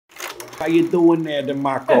How you doing there,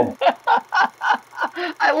 DiMarco?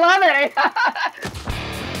 I love it.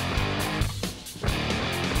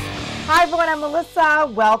 Hi everyone, I'm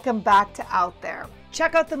Melissa. Welcome back to Out There.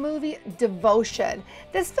 Check out the movie Devotion.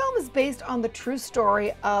 This film is based on the true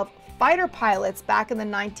story of fighter pilots back in the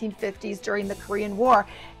 1950s during the Korean War,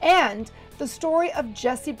 and the story of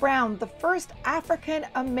Jesse Brown, the first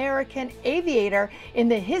African-American aviator in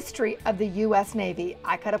the history of the U.S. Navy.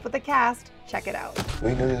 I caught up with the cast. Check it out.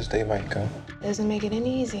 We knew this day might come. Doesn't make it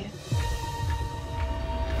any easier.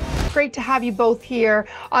 Great to have you both here,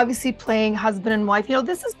 obviously playing husband and wife. You know,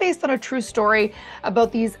 this is based on a true story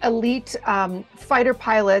about these elite fighter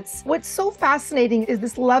pilots. What's so fascinating is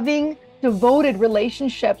this loving, devoted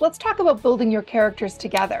relationship. Let's talk about building your characters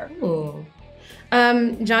together. Ooh.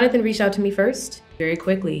 Jonathan reached out to me first, very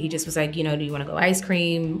quickly. He just was like, you know, do you want to go ice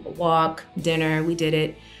cream, walk, dinner? We did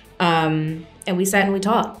it. And we sat and we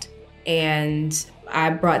talked. And I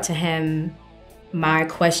brought to him my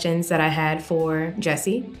questions that I had for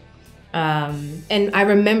Jesse. And I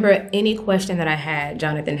remember any question that I had,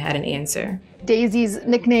 Jonathan had an answer. Daisy's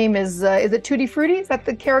nickname is it Tutti Frutti? Is that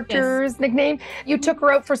the character's nickname? You took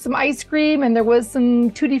her out for some ice cream and there was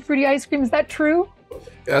some Tutti Frutti ice cream. Is that true?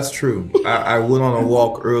 That's true. I went on a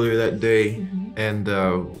walk earlier that day and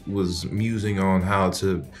was musing on how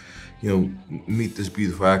to, you know, meet this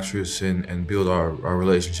beautiful actress and build our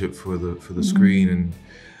relationship for the screen. And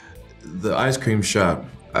the ice cream shop,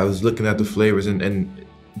 I was looking at the flavors and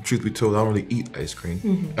truth be told, I don't really eat ice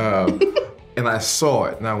cream. And I saw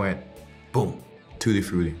it and I went, boom, Tutti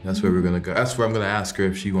Frutti. That's where we're gonna go. That's where I'm gonna ask her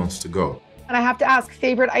if she wants to go. And I have to ask,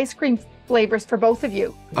 favorite ice cream flavors for both of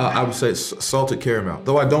you? I would say salted caramel,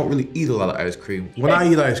 though I don't really eat a lot of ice cream. When I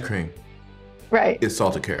eat ice cream, it's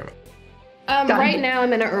salted caramel. Right now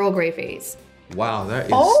I'm in an Earl Grey phase. Wow, that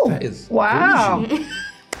is wow. bougie.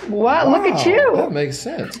 Wow, look at you. That makes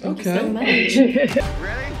sense. Okay. So much.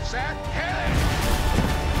 Ready, set, heading!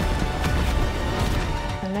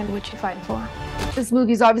 Remember what you're fighting for. This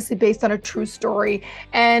movie is obviously based on a true story,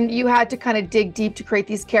 and you had to kind of dig deep to create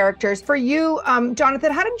these characters. For you,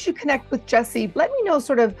 Jonathan, how did you connect with Jesse? Let me know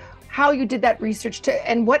sort of how you did that research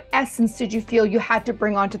and what essence did you feel you had to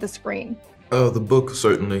bring onto the screen? The book,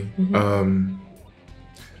 certainly. The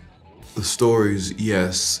stories,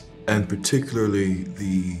 yes, and particularly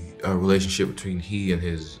the relationship between he and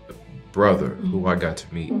his brother, who I got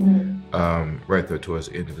to meet right there towards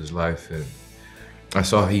the end of his life. And I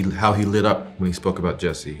saw how he lit up when he spoke about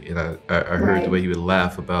Jesse, and I heard the way he would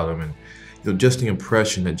laugh about him, and you know, just the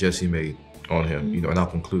impression that Jesse made on him. You know, and I'll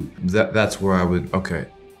conclude that's where I would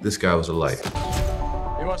this guy was a light.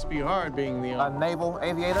 It must be hard being the naval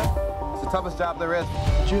aviator. It's the toughest job there is.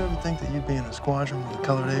 Did you ever think that you'd be in a squadron with a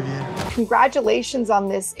colored aviator? Congratulations on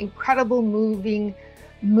this incredible, moving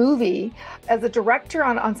movie. As a director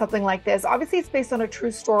on something like this, obviously it's based on a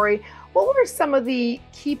true story. What were some of the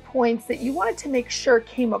key points that you wanted to make sure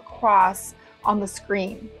came across on the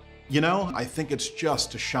screen? You know, I think it's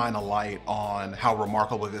just to shine a light on how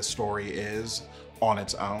remarkable this story is on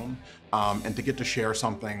its own, and to get to share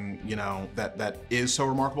something, you know, that is so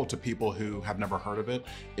remarkable to people who have never heard of it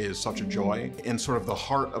is such a joy. In sort of the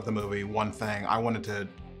heart of the movie, one thing I wanted to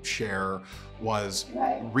share was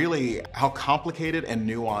really how complicated and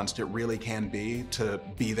nuanced it really can be to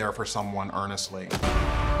be there for someone earnestly.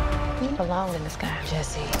 You belong in the sky,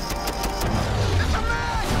 Jesse.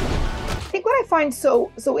 I think what I find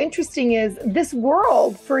so interesting is this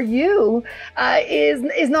world for you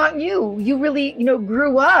is not you. You really, you know,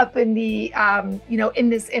 grew up in the you know, in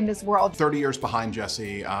this world. 30 years behind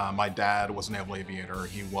Jesse, my dad was a naval aviator.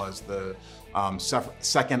 He was the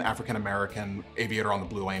second African-American aviator on the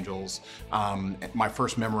Blue Angels. My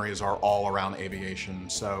first memories are all around aviation.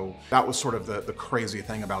 So that was sort of the crazy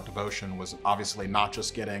thing about Devotion, was obviously not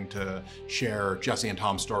just getting to share Jesse and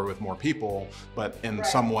Tom's story with more people, but in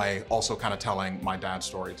some way also kind of telling my dad's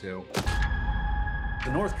story too.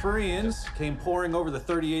 The North Koreans came pouring over the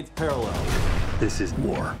 38th parallel. This is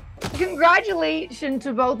war. Congratulations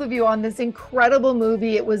to both of you on this incredible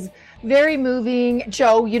movie. It was very moving.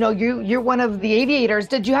 Joe, you know, you're one of the aviators.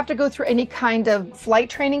 Did you have to go through any kind of flight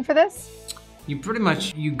training for this? You pretty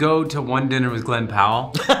much, you go to one dinner with Glenn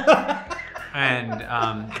Powell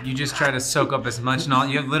and you just try to soak up as much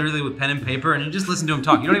knowledge. You have literally with pen and paper and you just listen to him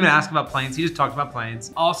talk. You don't even ask about planes, he just talked about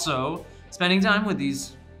planes. Also, spending time with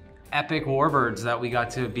these epic warbirds that we got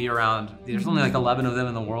to be around. There's only like 11 of them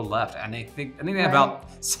in the world left, and I think they have about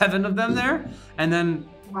 7 of them there. And then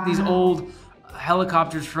these old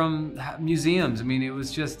helicopters from museums. I mean, it was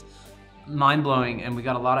just mind-blowing, and we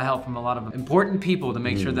got a lot of help from a lot of important people to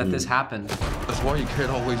make sure that this happened. That's why you can't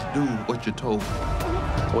always do what you're told.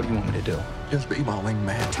 What do you want me to do? Just be my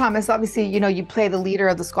wingman. Thomas, obviously, you know, you play the leader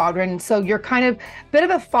of the squadron, so you're kind of a bit of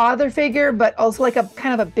a father figure, but also like a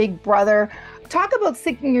kind of a big brother. Talk about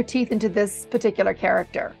sinking your teeth into this particular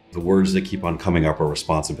character. The words that keep on coming up are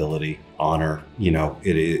responsibility, honor. You know,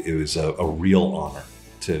 it was a real honor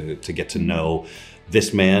to get to know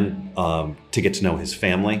this man, to get to know his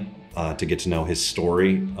family, to get to know his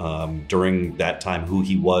story during that time, who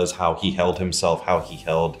he was, how he held himself, how he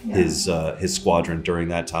held his squadron during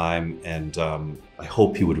that time. And I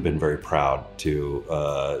hope he would have been very proud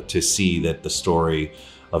to see that the story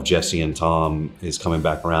of Jesse and Tom is coming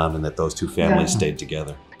back around and that those two families stayed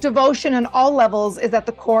together. Devotion on all levels is at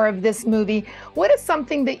the core of this movie. What is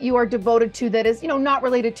something that you are devoted to that is, you know, not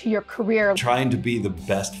related to your career? Trying to be the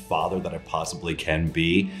best father that I possibly can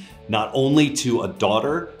be, not only to a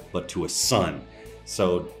daughter, but to a son.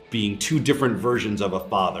 So being two different versions of a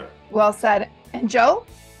father. Well said. And Joe?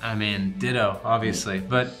 I mean, ditto, obviously,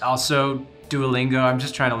 but also Duolingo. I'm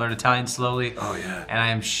just trying to learn Italian slowly. Oh yeah. And I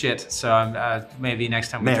am shit, so I'm maybe next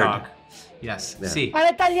time we talk. Yes, si. Parlo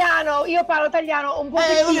italiano, io parlo italiano un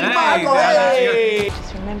pochettino. Hey.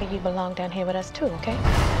 Just remember you belong down here with us too, okay?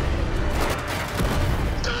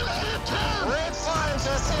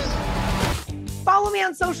 Follow me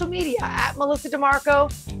on social media at Melissa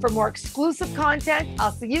DiMarco for more exclusive content.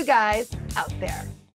 I'll see you guys out there.